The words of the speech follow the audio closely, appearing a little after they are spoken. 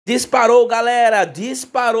Disparou, galera,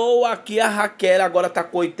 disparou aqui a Raquel, agora tá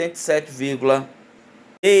com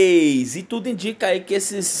 87,6 e tudo indica aí que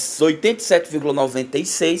esses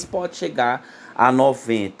 87,96 pode chegar a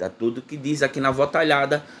 90. Tudo que diz aqui na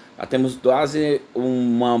Votalhada, já temos quase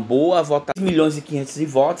uma boa votação, 1.500.000 de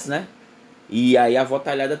votos, né? E aí a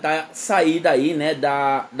Votalhada tá saída aí, né,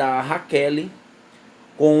 da Raquel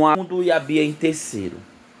com a Mundo e a Bia em terceiro.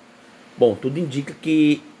 Bom, tudo indica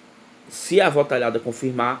que se a Votalhada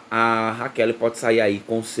confirmar, a Raquel pode sair aí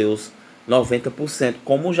com seus 90%,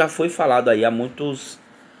 como já foi falado aí há muitos...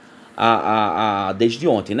 desde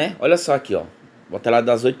ontem, né? Olha só aqui, ó. Votalhada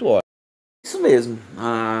das 8 horas. Isso mesmo.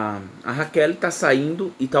 A Raquel tá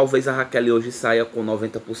saindo e talvez a Raquel hoje saia com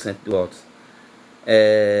 90% de votos.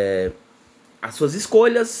 As suas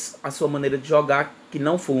escolhas, a sua maneira de jogar, que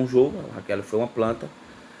não foi um jogo. A Raquel foi uma planta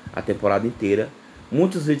a temporada inteira.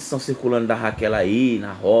 Muitos vídeos estão circulando da Raquel aí,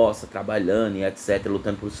 na roça, trabalhando e etc,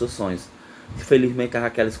 lutando por seus sonhos. Infelizmente a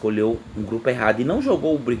Raquel escolheu um grupo errado e não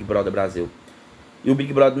jogou o Big Brother Brasil. E o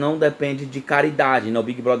Big Brother não depende de caridade, né? O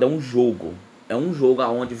Big Brother é um jogo. É um jogo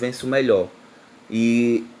onde vence o melhor.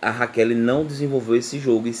 E a Raquel não desenvolveu esse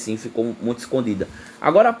jogo e sim ficou muito escondida.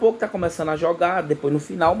 Agora há pouco tá começando a jogar, depois no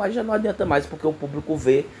final, mas já não adianta mais porque o público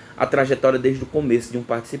vê a trajetória desde o começo de um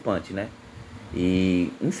participante, né?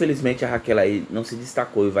 E infelizmente a Raquel aí não se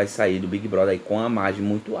destacou e vai sair do Big Brother aí com a margem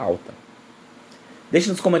muito alta. Deixe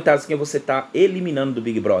nos comentários quem você tá eliminando do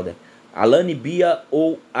Big Brother, Alane, Bia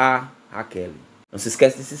ou a Raquel. Não se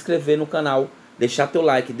esqueça de se inscrever no canal, deixar teu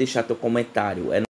like, deixar teu comentário.